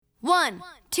1,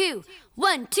 2,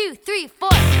 1, 2, 3, 4.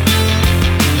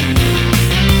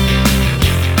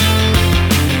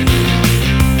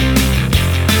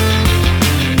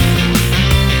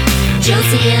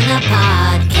 Josie and the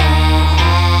Podcats.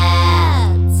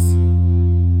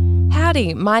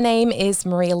 Howdy, my name is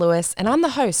Maria Lewis and I'm the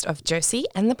host of Josie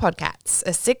and the Podcats, a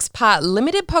 6-part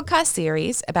limited podcast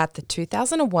series about the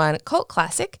 2001 cult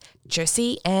classic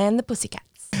Josie and the Pussycats.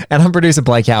 And I'm producer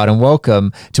Blake Howard, and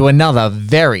welcome to another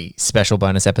very special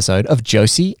bonus episode of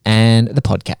Josie and the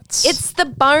Podcats. It's the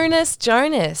bonus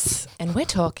Jonas, and we're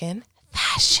talking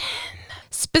fashion.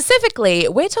 Specifically,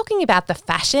 we're talking about the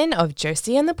fashion of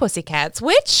Josie and the Pussycats,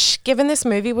 which, given this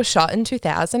movie was shot in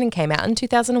 2000 and came out in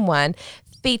 2001,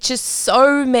 features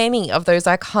so many of those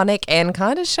iconic and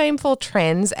kind of shameful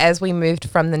trends as we moved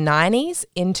from the 90s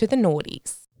into the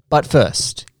noughties. But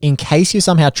first, in case you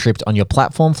somehow tripped on your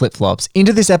platform flip-flops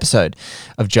into this episode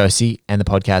of Josie and the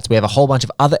Podcats, we have a whole bunch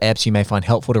of other eps you may find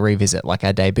helpful to revisit, like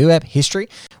our debut ep, History,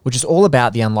 which is all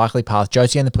about the unlikely path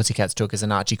Josie and the Pussycats took as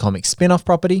an Archie Comics spin-off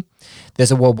property.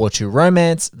 There's a World War II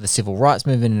romance, the civil rights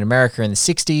movement in America in the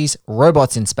 60s,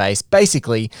 robots in space,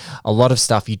 basically a lot of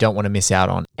stuff you don't want to miss out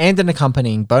on, and an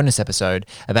accompanying bonus episode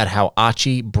about how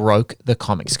Archie broke the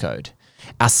comics code.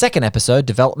 Our second episode,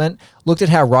 Development, looked at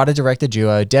how writer-director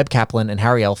duo Deb Kaplan and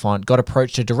Harry Elfont got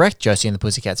approached to direct Josie and the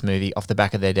Pussycats movie off the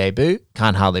back of their debut,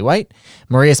 Can't Hardly Wait.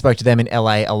 Maria spoke to them in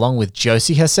LA along with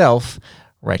Josie herself,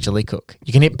 Rachel Lee Cook.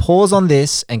 You can hit pause on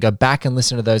this and go back and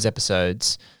listen to those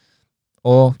episodes,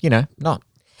 or, not.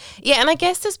 Yeah, and I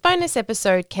guess this bonus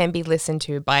episode can be listened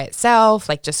to by itself,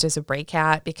 like just as a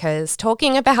breakout, because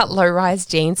talking about low-rise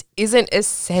jeans isn't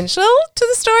essential to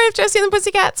the story of Josie and the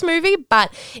Pussycats movie,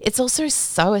 but it's also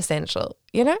so essential,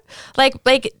 Like,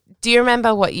 do you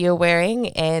remember what you were wearing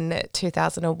in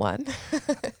 2001?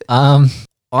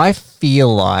 I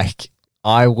feel like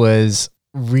I was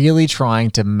really trying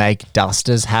to make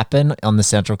dusters happen on the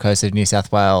central coast of New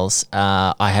South Wales.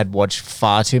 I had watched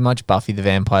far too much Buffy the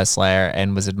Vampire Slayer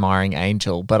and was admiring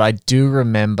Angel, but I do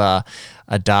remember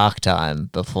a dark time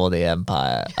before the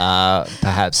Empire,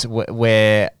 perhaps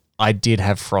where I did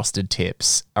have frosted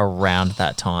tips around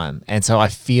that time. And so I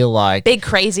feel like big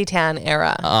crazy town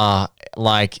era.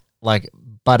 Like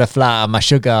butterfly, my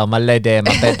sugar, my lady,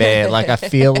 my baby. Like I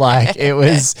feel like it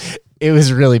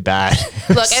was really bad.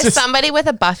 Look, as somebody with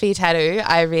a Buffy tattoo,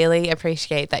 I really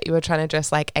appreciate that you were trying to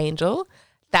dress like Angel.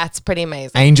 That's pretty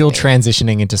amazing. Angel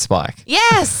transitioning into Spike.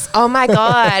 Yes. Oh my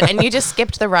God. And you just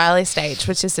skipped the Riley stage,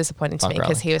 which is disappointing to me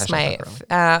because he was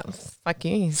fuck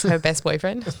you. He's her best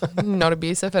boyfriend. Not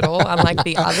abusive at all, unlike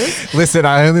the others. Listen,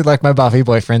 I only like my Buffy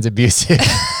boyfriends abusive.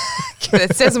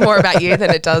 It says more about you than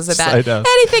it does about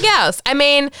anything else. I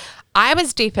mean, I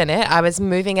was deep in it. I was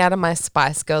moving out of my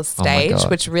Spice Girls stage,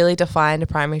 which really defined a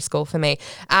primary school for me.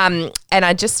 And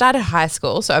I just started high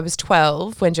school. So I was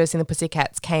 12 when Josie and the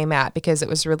Pussycats came out because it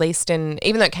was released even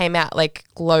though it came out like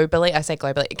globally, I say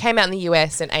globally, it came out in the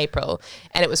US in April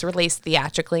and it was released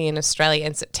theatrically in Australia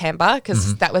in September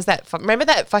because that was remember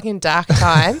that fucking dark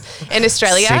time in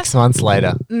Australia? 6 months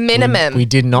later. Minimum. We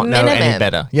did not know any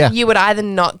better. Yeah. You would either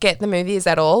not get the movies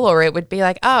at all or it would be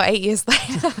like, 8 years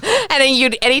later. And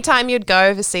then anytime you'd go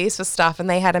overseas for stuff and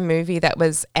they had a movie that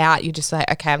was out, you just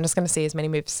like, okay, I'm just going to see as many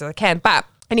movies as I can. But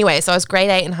anyway, so I was grade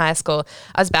 8 in high school.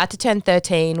 I was about to turn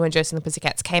 13 when Josie and the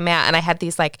Pussycats came out and I had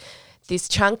these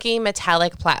chunky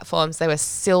metallic platforms. They were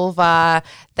silver.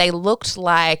 They looked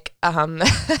like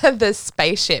the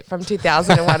spaceship from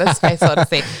 2001 A Space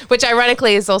Odyssey, which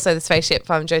ironically is also the spaceship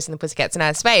from Josie and the Pussycats in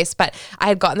Outer Space. But I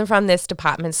had gotten them from this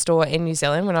department store in New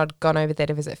Zealand when I'd gone over there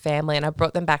to visit family and I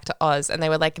brought them back to Oz and they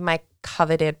were like my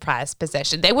coveted prized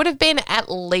possession. They would have been at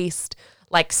least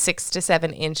like 6 to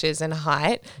 7 inches in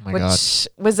height, which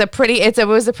was a pretty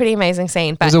amazing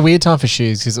scene. But it was a weird time for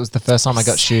shoes because it was the first time I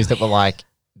got shoes that were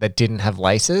that didn't have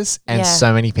laces and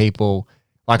so many people,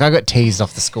 I got teased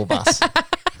off the school bus.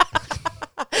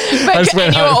 And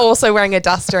you were also wearing a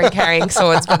duster and carrying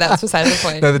swords, but that's beside the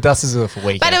point. No, the dusters were for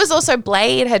weekend. But it was also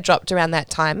Blade had dropped around that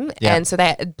time, and so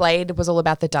Blade was all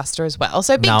about the duster as well.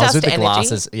 So big duster energy.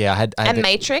 Glasses. Yeah, I had and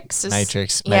Matrix.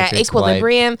 Matrix.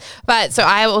 Equilibrium. Blade. But so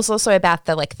I was also about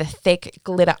the thick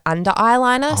glitter under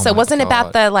eyeliner. So it wasn't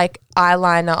about the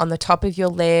eyeliner on the top of your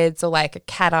lids or like a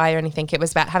cat eye or anything. It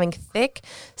was about having thick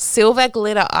silver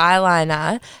glitter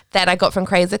eyeliner that I got from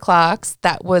Crazy Clark's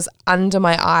that was under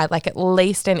my eye, like at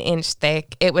least an inch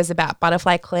thick. It was about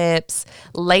butterfly clips,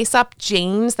 lace-up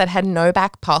jeans that had no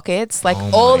back pockets,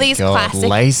 all these classic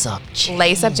lace-up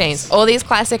jeans, all these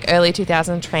classic early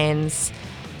 2000 trends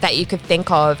that you could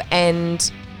think of. And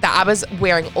that I was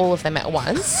wearing all of them at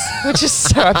once, which is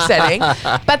so upsetting.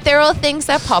 But they're all things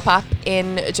that pop up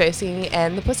in Josie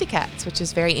and the Pussycats, which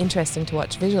is very interesting to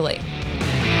watch visually.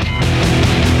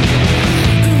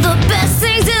 The best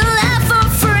things in life are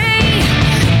free,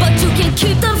 but you can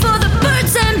keep them for the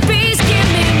birds and bees. Give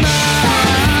me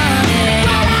money.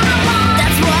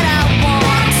 That's what I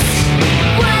want.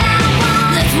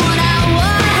 That's what I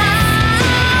want.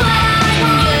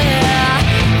 Yeah,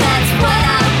 that's what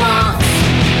I want.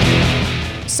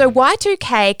 So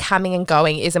Y2K coming and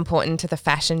going is important to the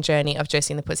fashion journey of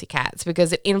Josie and the Pussycats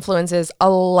because it influences a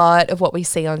lot of what we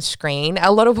see on screen,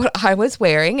 a lot of what I was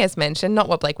wearing, as mentioned, not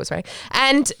what Blake was wearing,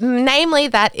 and namely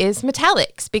that is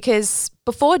metallics, because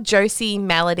before Josie,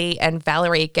 Melody and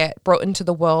Valerie get brought into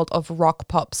the world of rock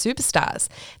pop superstars,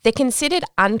 they're considered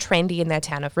untrendy in their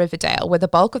town of Riverdale, where the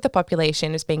bulk of the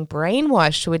population is being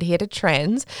brainwashed to adhere to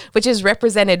trends, which is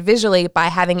represented visually by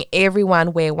having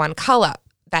everyone wear one colour.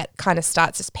 That kind of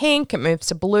starts as pink, it moves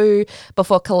to blue,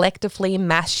 before collectively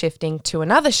mass shifting to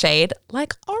another shade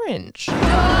like orange. Look,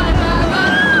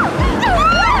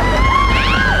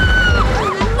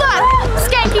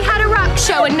 Skanky had a rock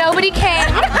show and nobody cared.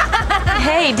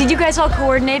 Hey, did you guys all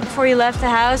coordinate before you left the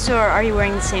house, or are you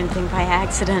wearing the same thing by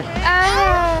accident?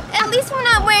 At least we're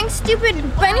not wearing stupid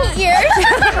bunny ears.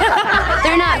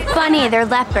 They're not bunny, they're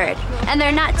leopard. And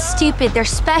they're not stupid, they're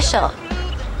special.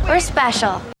 We're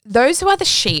special. Those who are the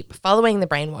sheep following the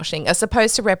brainwashing are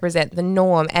supposed to represent the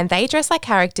norm, and they dress like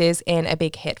characters in a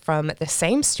big hit from the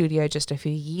same studio just a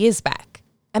few years back,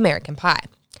 American Pie.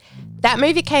 That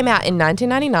movie came out in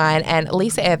 1999 and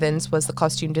Lisa Evans was the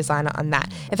costume designer on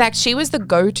that. In fact, she was the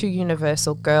go-to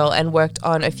Universal girl and worked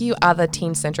on a few other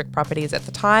teen-centric properties at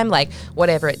the time, like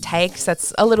Whatever It Takes.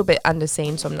 That's a little bit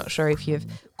underseen, so I'm not sure if you've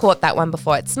caught that one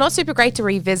before. It's not super great to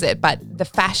revisit, but the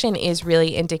fashion is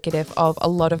really indicative of a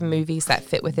lot of movies that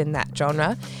fit within that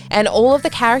genre. And all of the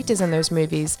characters in those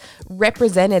movies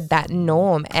represented that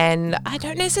norm. And I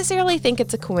don't necessarily think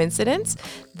it's a coincidence.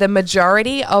 The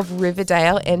majority of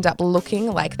Riverdale end up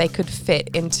looking like they could fit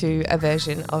into a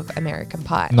version of American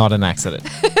Pie. Not an accident.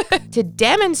 To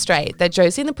demonstrate that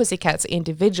Josie and the Pussycats are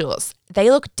individuals, they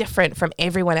look different from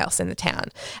everyone else in the town.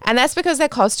 And that's because their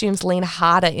costumes lean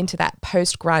harder into that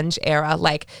post-grunge era,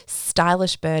 like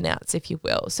stylish burnouts, if you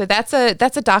will. So that's a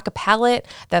darker palette.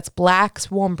 That's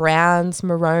blacks, warm browns,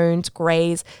 maroons,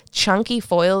 greys, chunky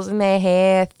foils in their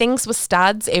hair, things with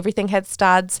studs. Everything had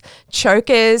studs,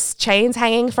 chokers, chains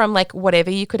hanging from like whatever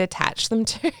you could attach them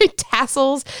to,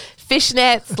 tassels,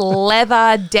 fishnets,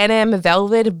 leather, denim,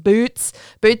 velvet, boots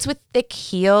with thick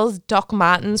heels. Doc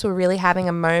Martens were really having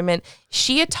a moment.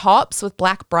 Sheer tops with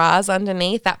black bras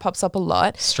underneath. That pops up a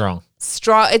lot. Strong.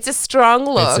 It's a strong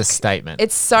look. It's a statement.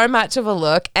 It's so much of a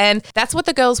look. And that's what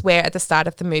the girls wear at the start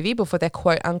of the movie before they're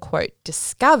quote unquote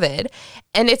discovered.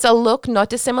 And it's a look not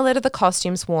dissimilar to the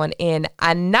costumes worn in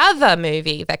another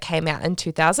movie that came out in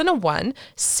 2001,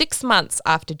 6 months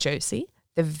after Josie,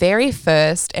 the very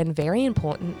first and very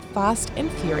important Fast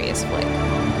and Furious flick.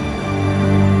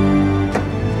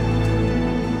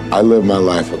 I live my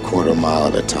life a quarter mile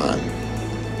at a time.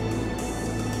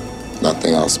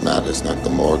 Nothing else matters, not the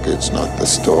mortgage, not the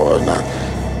store, not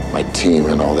my team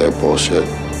and all their bullshit.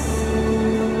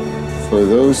 For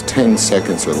those 10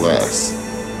 seconds or less,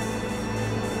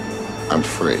 I'm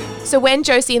free. So when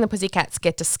Josie and the Pussycats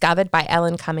get discovered by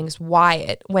Ellen Cummings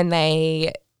Wyatt, when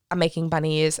they are making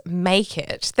bunny ears make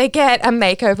it, they get a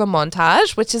makeover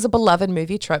montage, which is a beloved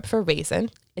movie trope for a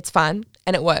reason. It's fun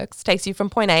and it works. Takes you from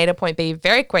point A to point B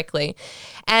very quickly.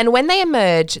 And when they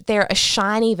emerge, they're a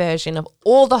shiny version of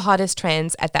all the hottest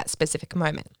trends at that specific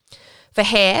moment. For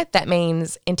hair, that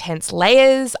means intense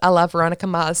layers. I love Veronica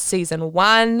Mars season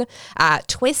 1,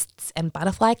 twists and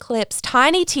butterfly clips,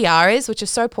 tiny tiaras, which are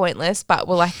so pointless, but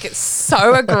were like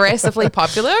so aggressively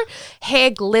popular.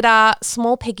 Hair glitter,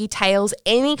 small pigtails,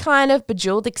 any kind of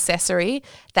bejeweled accessory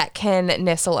that can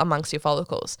nestle amongst your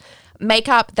follicles.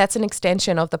 Makeup, that's an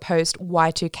extension of the post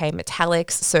Y2K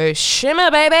metallics. So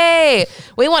shimmer, baby.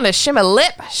 We want a shimmer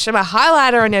lip, shimmer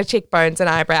highlighter on your cheekbones and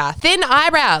eyebrow. Thin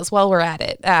eyebrows while we're at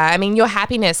it. I mean, your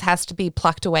happiness has to be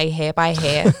plucked away hair by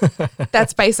hair.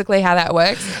 That's basically how that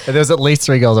works. There was at least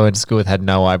 3 girls I went to school with had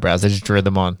no eyebrows. They just drew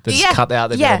them on. They just cut out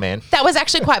the middle man. That was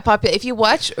actually quite popular. If you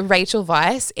watch Rachel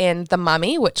Weisz in The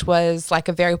Mummy, which was like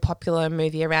a very popular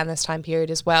movie around this time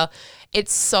period as well,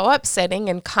 it's so upsetting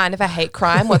and kind of a hate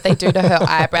crime what they do to her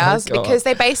eyebrows because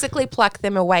they basically pluck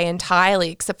them away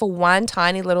entirely except for one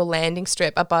tiny little landing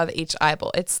strip above each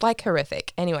eyeball. It's like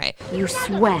horrific. Anyway. You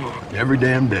swear? Every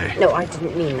damn day. No, I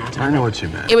didn't mean that. I know what you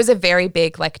meant. It was a very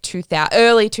big like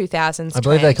early 2000s I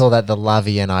believe they trend. call that the La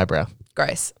Vienne eyebrow.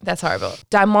 Gross. That's horrible.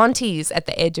 Diamantes at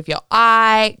the edge of your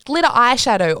eye, glitter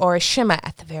eyeshadow or a shimmer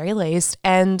at the very least,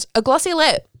 and a glossy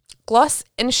lip. Gloss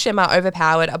and shimmer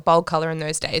overpowered a bold color in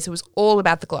those days. It was all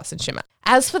about the gloss and shimmer.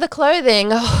 As for the clothing,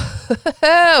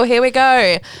 oh, here we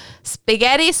go.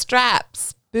 Spaghetti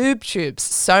straps, boob tubes,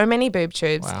 so many boob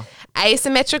tubes. Wow.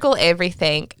 Asymmetrical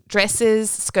everything, dresses,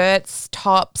 skirts,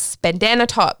 tops, bandana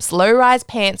tops, low-rise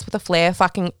pants with a flare,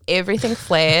 fucking everything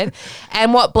flared.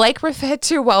 And what Blake referred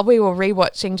to while we were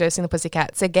rewatching Josie and the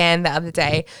Pussycats again the other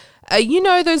day, you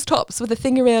know those tops with a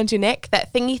thing around your neck,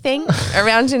 that thingy thing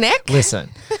around your neck? Listen,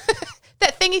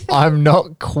 That thingy thing. I'm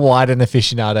not quite an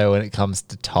aficionado when it comes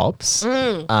to tops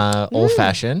or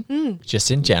fashion, just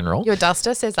in general. Your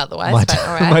duster says otherwise, My, but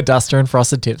all right. my duster and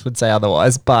frosted tips would say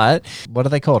otherwise, but what are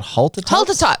they called? Halter tops?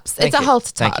 Halter tops. Thank It's a you.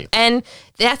 halter Thank top. you. And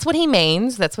that's what he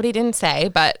means. That's what he didn't say,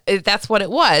 but that's what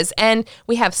it was. And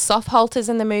we have soft halters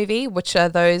in the movie, which are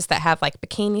those that have like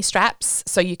bikini straps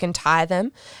so you can tie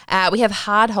them. We have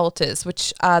hard halters,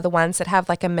 which are the ones that have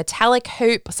like a metallic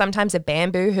hoop, sometimes a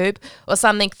bamboo hoop or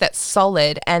something that's solid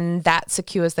and that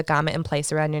secures the garment in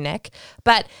place around your neck.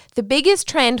 But the biggest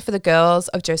trend for the girls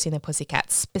of Josie and the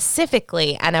Pussycats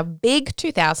specifically, and a big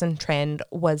 2000 trend,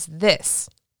 was this: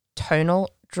 tonal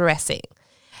dressing.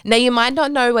 Now, you might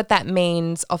not know what that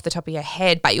means off the top of your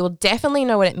head, but you'll definitely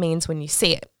know what it means when you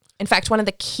see it. In fact, one of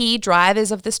the key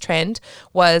drivers of this trend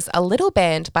was a little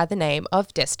band by the name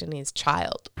of Destiny's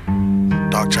Child.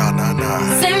 Dark Child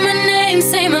 99. Say my name,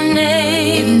 say my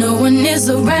name. If no one is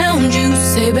around you,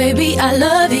 say baby I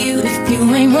love you. If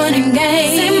you ain't running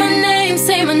game, say my name,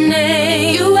 say my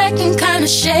name. You acting kinda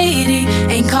shady,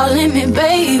 ain't calling me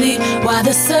baby. Why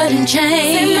the sudden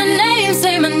change? Say my name,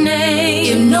 say my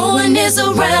name. If no one is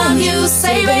around you,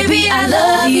 say baby I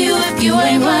love you. If you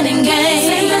ain't running game,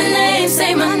 say my name,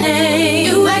 say my name.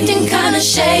 You acting kinda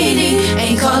shady,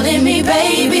 ain't calling me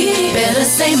baby. Better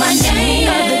say my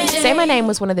name. Say My Name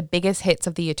was one of the biggest hits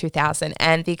of the year 2000,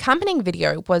 and the accompanying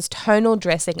video was tonal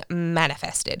dressing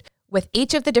manifested, with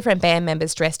each of the different band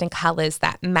members dressed in colours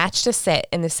that matched a set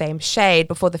in the same shade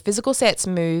before the physical sets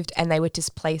moved and they were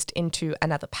displaced into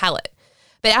another palette.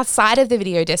 But outside of the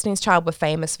video, Destiny's Child were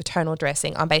famous for tonal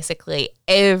dressing on basically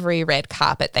every red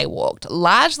carpet they walked,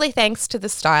 largely thanks to the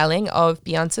styling of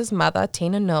Beyonce's mother,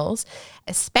 Tina Knowles,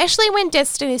 especially when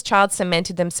Destiny's Child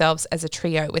cemented themselves as a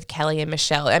trio with Kelly and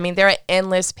Michelle. I mean, there are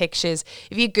endless pictures.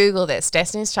 If you Google this,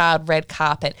 Destiny's Child red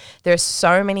carpet, there are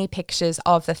so many pictures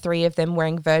of the three of them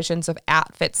wearing versions of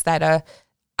outfits that are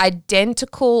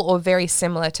identical or very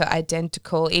similar to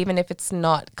identical. Even if it's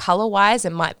not color-wise,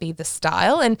 it might be the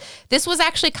style. And this was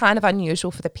actually kind of unusual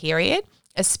for the period,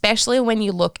 especially when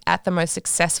you look at the most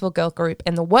successful girl group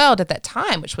in the world at that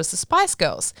time, which was the Spice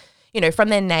Girls. You know, from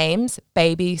their names,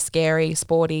 baby, scary,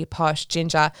 sporty, posh,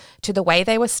 ginger, to the way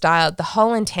they were styled, the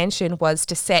whole intention was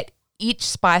to set each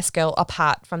Spice Girl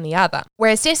apart from the other.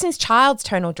 Whereas Destiny's Child's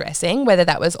tonal dressing, whether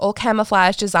that was all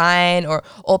camouflage design or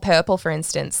all purple, for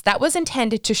instance, that was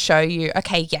intended to show you,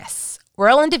 okay, yes, we're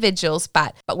all individuals,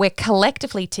 but we're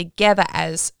collectively together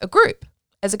as a group,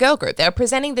 as a girl group. They were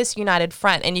presenting this united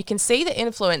front, and you can see the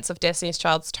influence of Destiny's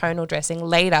Child's tonal dressing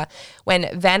later when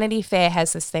Vanity Fair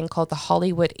has this thing called the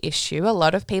Hollywood issue. A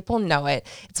lot of people know it.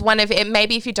 It's one of it.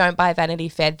 Maybe if you don't buy Vanity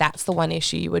Fair, that's the one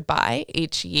issue you would buy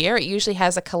each year. It usually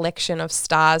has a collection of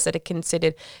stars that are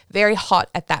considered very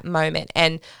hot at that moment.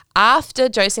 And after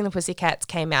Josie and the Pussycats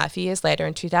came out a few years later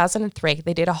in 2003,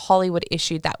 they did a Hollywood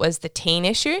issue that was the teen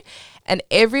issue. And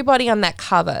everybody on that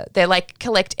cover, they're like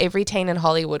collect every teen in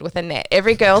Hollywood with a net.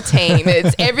 Every girl team,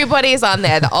 everybody's on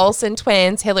there. The Olsen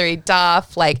twins, Hilary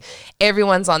Duff, like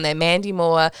everyone's on there. Mandy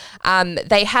Moore.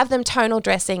 They have them tonal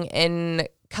dressing in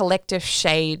collective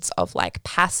shades of like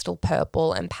pastel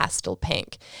purple and pastel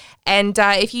pink. And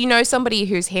if you know somebody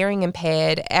who's hearing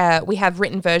impaired, we have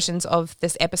written versions of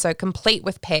this episode complete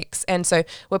with pics. And so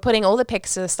we're putting all the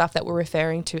pics to the stuff that we're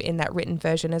referring to in that written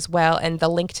version as well. And the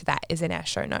link to that is in our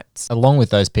show notes. Along with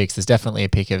those pics, there's definitely a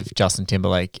pic of Justin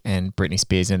Timberlake and Britney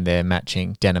Spears in their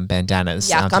matching denim bandanas.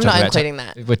 Yeah, to I'm talk not about including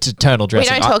that. With tonal We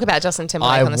dressing. don't talk about Justin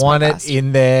Timberlake on this I want podcast. it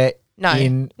in there. No,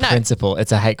 in no. principle,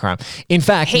 it's a hate crime. In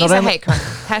fact, He's not a only- hate crime.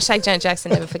 Hashtag Janet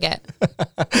Jackson, never forget.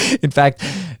 In fact,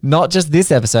 not just this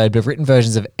episode, but written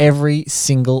versions of every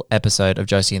single episode of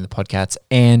Josie and the Podcasts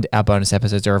and our bonus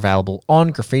episodes are available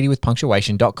on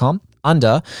graffitiwithpunctuation.com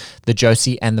under the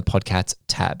Josie and the Podcasts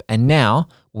tab. And now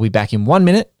we'll be back in 1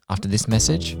 minute after this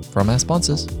message from our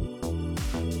sponsors.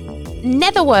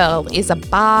 Netherworld is a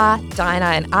bar, diner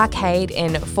and arcade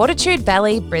in Fortitude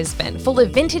Valley, Brisbane, full of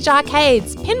vintage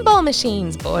arcades, pinball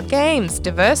machines, board games,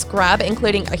 diverse grub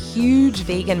including a huge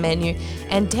vegan menu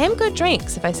and damn good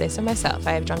drinks, if I say so myself.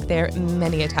 I have drunk there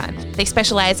many a time. They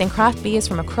specialise in craft beers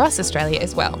from across Australia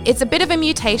as well. It's a bit of a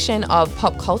mutation of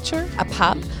pop culture, a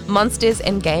pub, monsters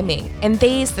and gaming. In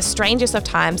these, the strangest of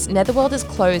times, Netherworld is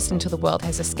closed until the world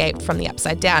has escaped from the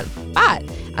Upside Down. But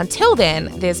until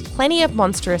then, there's plenty of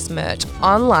monstrous merch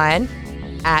online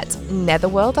at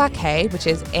Netherworld Arcade, which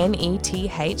is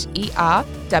NETHERWORLD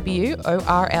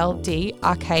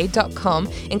arcade.com,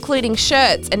 including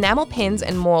shirts, enamel pins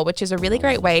and more, which is a really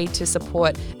great way to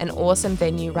support an awesome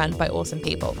venue run by awesome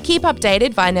people. Keep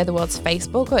updated via Netherworld's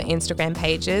Facebook or Instagram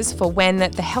pages for when the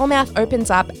Hellmouth opens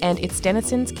up and its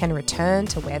denizens can return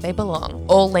to where they belong.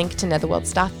 All link to Netherworld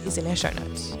stuff is in our show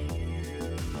notes.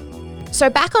 So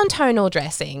back on tonal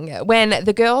dressing, when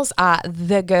the girls are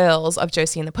the girls of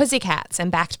Josie and the Pussycats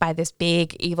and backed by this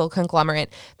big evil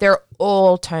conglomerate, they're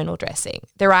all tonal dressing.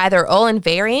 They're either all in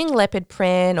varying leopard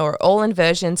print or all in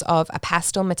versions of a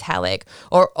pastel metallic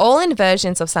or all in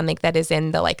versions of something that is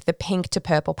in the pink to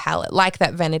purple palette, like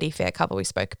that Vanity Fair cover we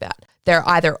spoke about. They're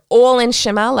either all in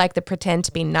shimmer, like the Pretend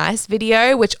to Be Nice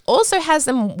video, which also has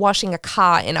them washing a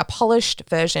car in a polished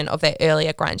version of their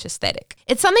earlier grunge aesthetic.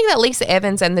 It's something that Lisa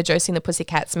Evans and the Josie and the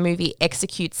Pussycats movie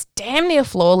executes damn near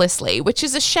flawlessly, which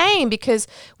is a shame because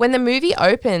when the movie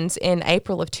opens in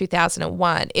April of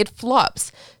 2001, it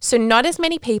flops. So not as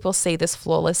many people see this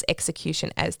flawless execution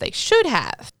as they should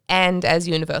have, and as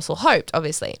Universal hoped,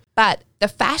 obviously. But the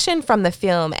fashion from the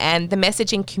film and the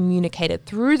messaging communicated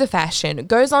through the fashion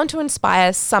goes on to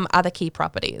inspire some other key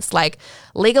properties, like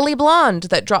Legally Blonde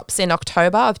that drops in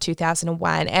October of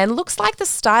 2001 and looks like the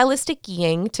stylistic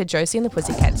yin to Josie and the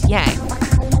Pussycats' yang.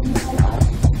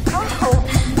 Oh,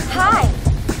 hi.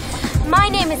 My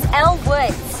name is Elle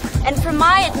Woods, and for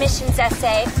my admissions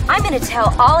essay, I'm going to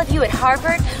tell all of you at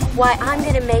Harvard why I'm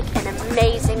going to make an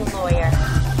amazing lawyer.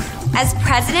 As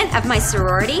president of my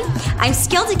sorority, I'm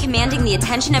skilled at commanding the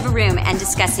attention of a room and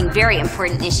discussing very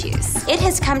important issues. It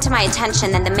has come to my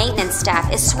attention that the maintenance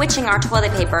staff is switching our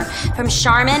toilet paper from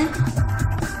Charmin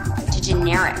to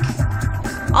generic.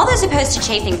 All those opposed to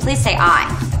chafing, please say aye.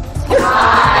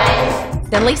 Aye.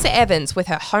 Then Lisa Evans, with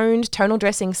her honed tonal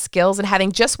dressing skills and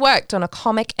having just worked on a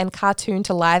comic and cartoon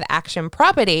to live action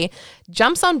property,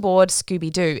 jumps on board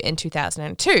Scooby-Doo in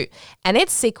 2002 and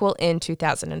its sequel in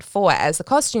 2004 as the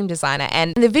costume designer.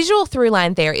 And the visual through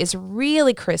line there is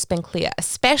really crisp and clear,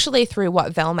 especially through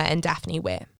what Velma and Daphne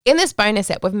wear. In this bonus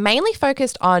set, we've mainly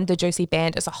focused on the Josie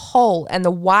band as a whole and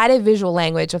the wider visual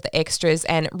language of the extras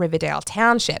and Riverdale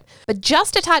Township. But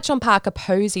just to touch on Parker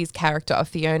Posey's character of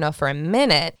Fiona for a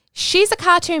minute, she's a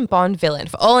cartoon Bond villain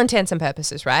for all intents and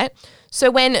purposes, right?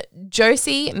 So when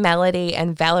Josie, Melody,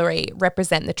 and Valerie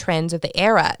represent the trends of the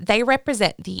era, they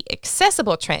represent the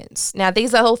accessible trends. Now,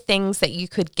 these are all things that you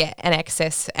could get and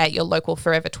access at your local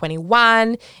Forever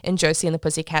 21, and Josie and the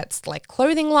Pussycats like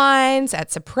clothing lines, at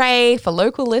Supre for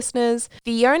local listeners.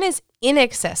 Fiona's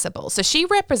inaccessible, so she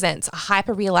represents a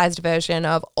hyper-realized version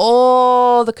of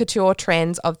all the couture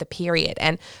trends of the period,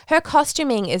 and her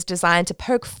costuming is designed to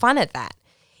poke fun at that.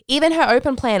 Even her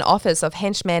open plan offers of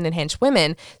henchmen and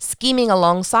henchwomen scheming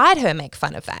alongside her make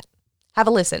fun of that. Have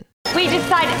a listen. We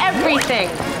decide everything,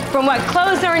 from what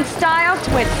clothes are in style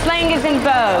to what slang is in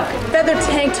vogue. Feather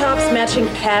tank tops, matching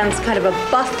pants, kind of a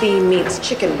Buffy meets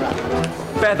chicken run.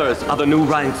 Feathers are the new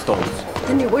rhinestones.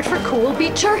 The new word for cool would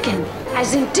be jerkin.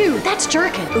 As in, dude, that's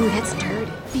jerkin. Ooh, that's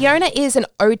dirty. Fiona is an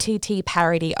OTT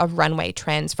parody of runway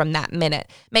trends from that minute,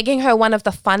 making her one of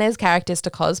the funnest characters to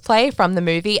cosplay from the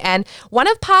movie and one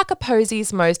of Parker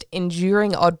Posey's most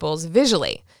enduring oddballs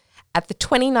visually. At the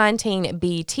 2019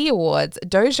 BET Awards,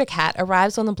 Doja Cat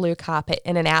arrives on the blue carpet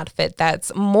in an outfit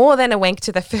that's more than a wink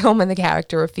to the film and the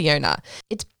character of Fiona.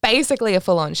 It's basically a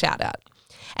full-on shout-out.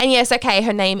 And yes, okay,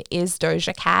 her name is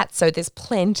Doja Cat, so there's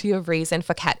plenty of reason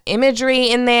for cat imagery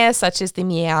in there, such as the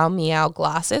meow meow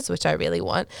glasses, which I really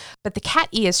want. But the cat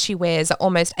ears she wears are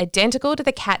almost identical to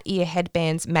the cat ear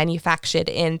headbands manufactured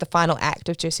in the final act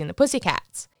of Josie and the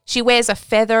Pussycats. She wears a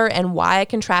feather and wire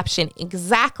contraption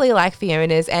exactly like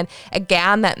Fiona's and a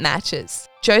gown that matches.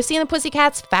 Josie and the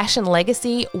Pussycats' fashion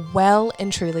legacy well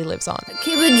and truly lives on.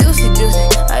 Keep it juicy, juicy.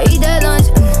 I eat that lunch.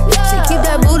 She keep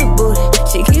that booty, booty.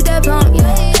 She keep that plump,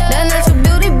 yeah. That natural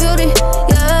beauty, beauty,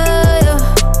 yeah, yeah.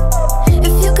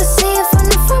 If you could see it from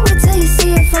the front, wait till you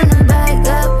see it from the back.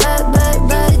 Back, back, back,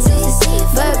 back. Till you see it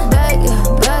back, back, yeah.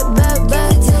 Back, back,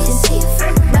 back. Till you see it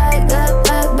from the back. Back,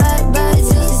 back, back, back.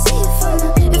 Till you see it from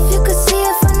the. If you could see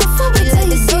it from the front, wait till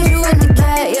you see it from the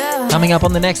back, yeah. Coming up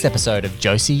on the next episode of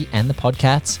Josie and the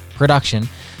Podcats production,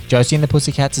 Josie and the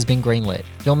Pussycats has been greenlit.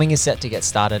 Filming is set to get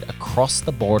started across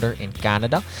the border in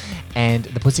Canada, and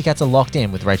the Pussycats are locked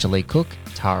in with Rachel Lee Cook,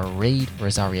 Tara Reid,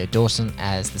 Rosario Dawson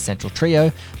as the central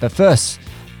trio. But first,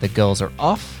 the girls are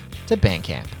off to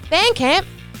Bandcamp. Bandcamp!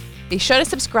 Be sure to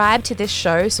subscribe to this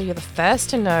show so you're the first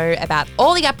to know about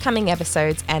all the upcoming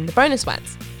episodes and the bonus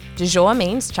ones. Du jour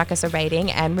means chuck us a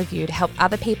rating and review to help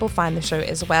other people find the show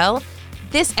as well.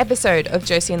 This episode of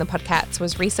Josie and the Podcats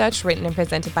was researched, written and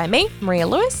presented by me, Maria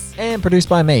Lewis. And produced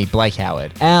by me, Blake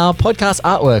Howard. Our podcast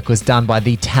artwork was done by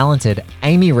the talented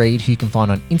Amy Reid, who you can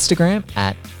find on Instagram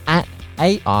at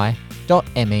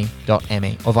ai.me.me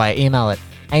or via email at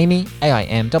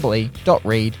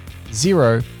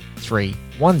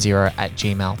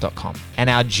amy.reid0310@gmail.com. And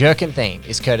our Jerkin theme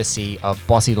is courtesy of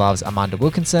Bossy Love's Amanda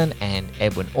Wilkinson and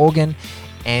Edwin Organ.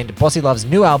 And Bossy Love's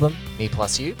new album, Me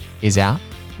Plus You, is out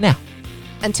now.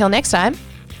 Until next time,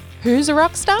 who's a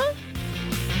rock star?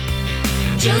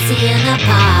 Josie and the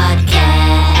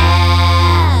Podcast.